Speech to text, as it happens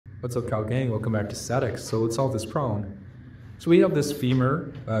What's up, Cal Gang? Welcome back to statics. So let's solve this problem. So we have this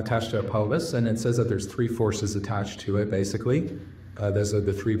femur attached to a pelvis, and it says that there's three forces attached to it, basically. Those are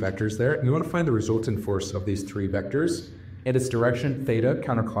the three vectors there. And we want to find the resultant force of these three vectors and its direction, theta,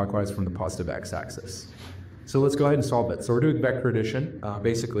 counterclockwise from the positive x-axis. So let's go ahead and solve it. So we're doing vector addition.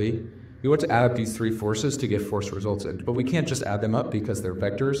 Basically, we want to add up these three forces to get force resultant, but we can't just add them up because they're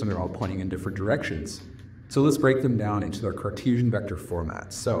vectors and they're all pointing in different directions. So let's break them down into their Cartesian vector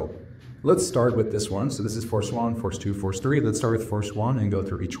format. So let's start with this one. So this is force 1, force 2, force 3. Let's start with force 1 and go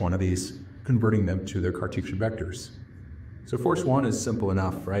through each one of these, converting them to their Cartesian vectors. So force 1 is simple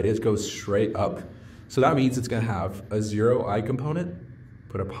enough, right? It goes straight up. So that means it's going to have a 0i component,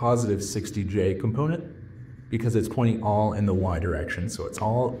 but a positive 60j component, because it's pointing all in the y direction. So it's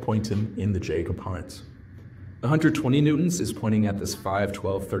all pointing in the j component. 120 newtons is pointing at this 5,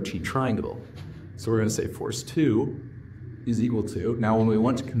 12, 13 triangle. So we're going to say force 2 is equal to, now when we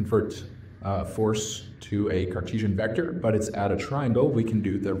want to convert force to a Cartesian vector, but it's at a triangle, we can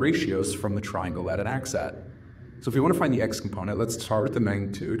do the ratios from the triangle that it acts at. So if we want to find the x component, let's start with the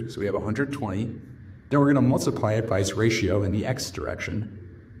magnitude. So we have 120. Then we're going to multiply it by its ratio in the x direction.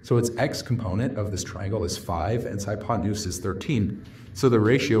 So its x component of this triangle is 5, and its hypotenuse is 13. So the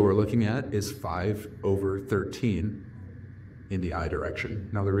ratio we're looking at is 5/13 in the I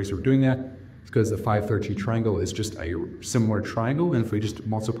direction. Now the reason we're doing that is because the 5/13 triangle is just a similar triangle, and if we just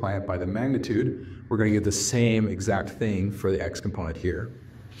multiply it by the magnitude, we're going to get the same exact thing for the x component here.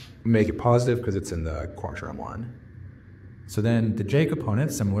 We make it positive because it's in the quadrant 1. So then the j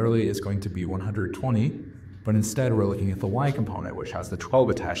component, similarly, is going to be 120, but instead we're looking at the y component, which has the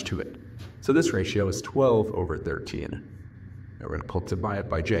 12 attached to it. So this ratio is 12/13. And we're going to multiply it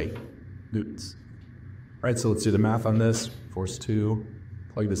by j, newtons. All right, so let's do the math on this. Force 2,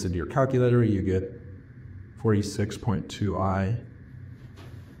 plug this into your calculator, you get 46.2i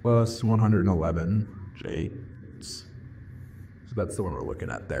plus 111j. So that's the one we're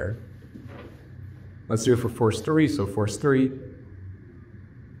looking at there. Let's do it for force 3. So force 3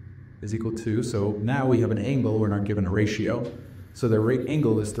 is equal to, so now we have an angle, we're not given a ratio. So the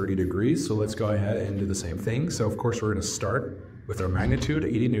angle is 30 degrees, so let's go ahead and do the same thing. So of course we're going to start with our magnitude,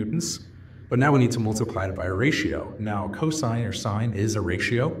 80 newtons, but now we need to multiply it by a ratio. Now cosine or sine is a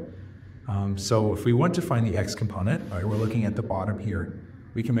ratio. So if we want to find the x component, all right, we're looking at the bottom here.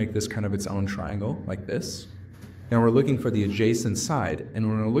 We can make this kind of its own triangle like this. Now we're looking for the adjacent side, and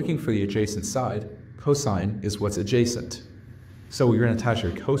when we're looking for the adjacent side, cosine is what's adjacent. So we're going to attach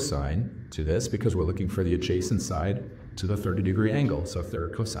a cosine to this because we're looking for the adjacent side to the 30-degree angle, so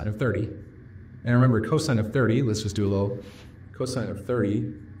third cosine of 30. And remember, cosine of 30, let's just do a little, cosine of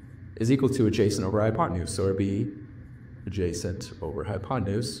 30 is equal to adjacent over hypotenuse, so it would be adjacent over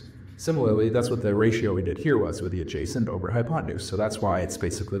hypotenuse. Similarly, that's what the ratio we did here was with the adjacent over hypotenuse, so that's why it's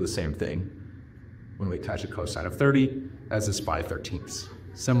basically the same thing when we attach a cosine of 30 as this 5/13.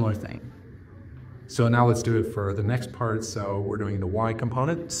 Similar thing. So now let's do it for the next part. So we're doing the y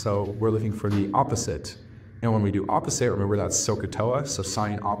component, so we're looking for the opposite. And when we do opposite, remember that's SOHCAHTOA, so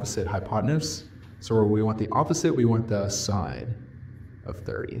sine opposite hypotenuse. So where we want the opposite, we want the sine of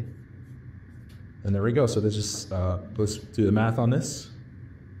 30. And there we go. So this is, let's do the math on this.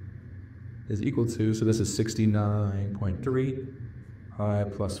 Is equal to, so this is 69.3 I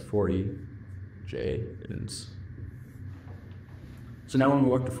plus 40 j newtons. So now when we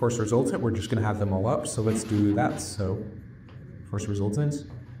look to force resultant, we're just going to have them all up. So let's do that. So force resultant.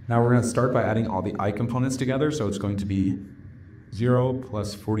 Now we're going to start by adding all the I components together. So it's going to be 0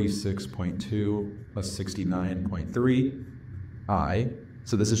 plus 46.2 plus 69.3 I.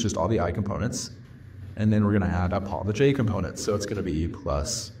 So this is just all the I components. And then we're going to add up all the j components. So it's going to be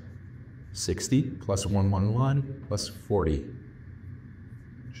plus 60 plus 111 plus 40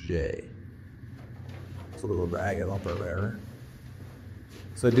 j. It's a little ragged up there.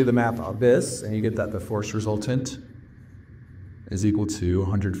 So do the math on this, and you get that the force resultant is equal to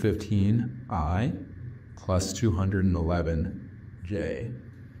 115 I plus 211 j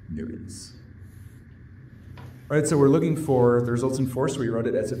newtons. All right, so we're looking for the resultant force. We wrote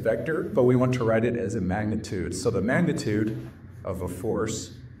it as a vector, but we want to write it as a magnitude. So the magnitude of a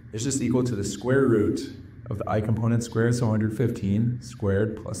force is just equal to the square root of the I component squared, so 115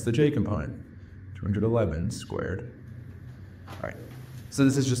 squared plus the j component, 211 squared. All right. So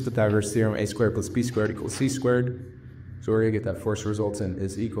this is just the Pythagoras theorem, a squared plus b squared equals c squared. So we're going to get that force resultant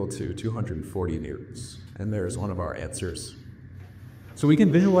is equal to 240 newtons. And there's one of our answers. So we can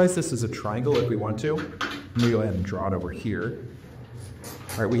visualize this as a triangle if we want to. Let me go ahead and draw it over here.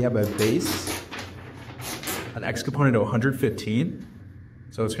 All right, we have a base, an x component of 115.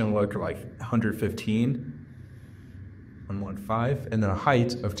 So it's going to look like 115 115, and then a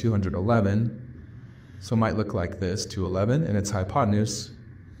height of 211. So it might look like this, 211, and its hypotenuse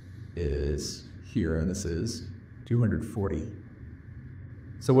is here, and this is 240.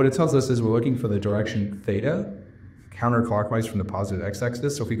 So what it tells us is we're looking for the direction theta, counterclockwise from the positive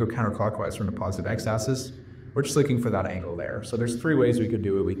x-axis. So if we go counterclockwise from the positive x-axis, we're just looking for that angle there. So there's three ways we could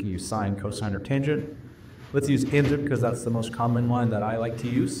do it. We can use sine, cosine, or tangent. Let's use tangent because that's the most common one that I like to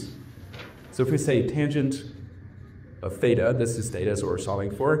use. So if we say tangent of theta, this is theta is what we're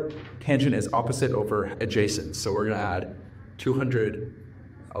solving for. Tangent is opposite over adjacent. So we're going to add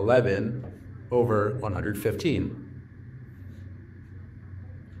 211 over 115.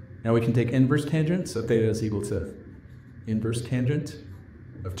 Now we can take inverse tangent. So theta is equal to inverse tangent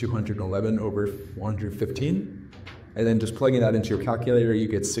of 211 over 115. And then just plugging that into your calculator, you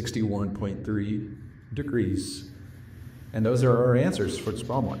get 61.3 degrees. And those are our answers for this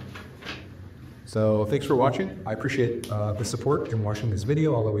problem one. So thanks for watching. I appreciate the support in watching this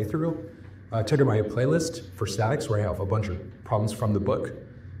video all the way through. Check out my playlist for statics where I have a bunch of problems from the book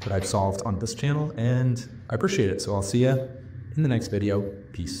that I've solved on this channel, and I appreciate it. So I'll see you in the next video.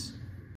 Peace.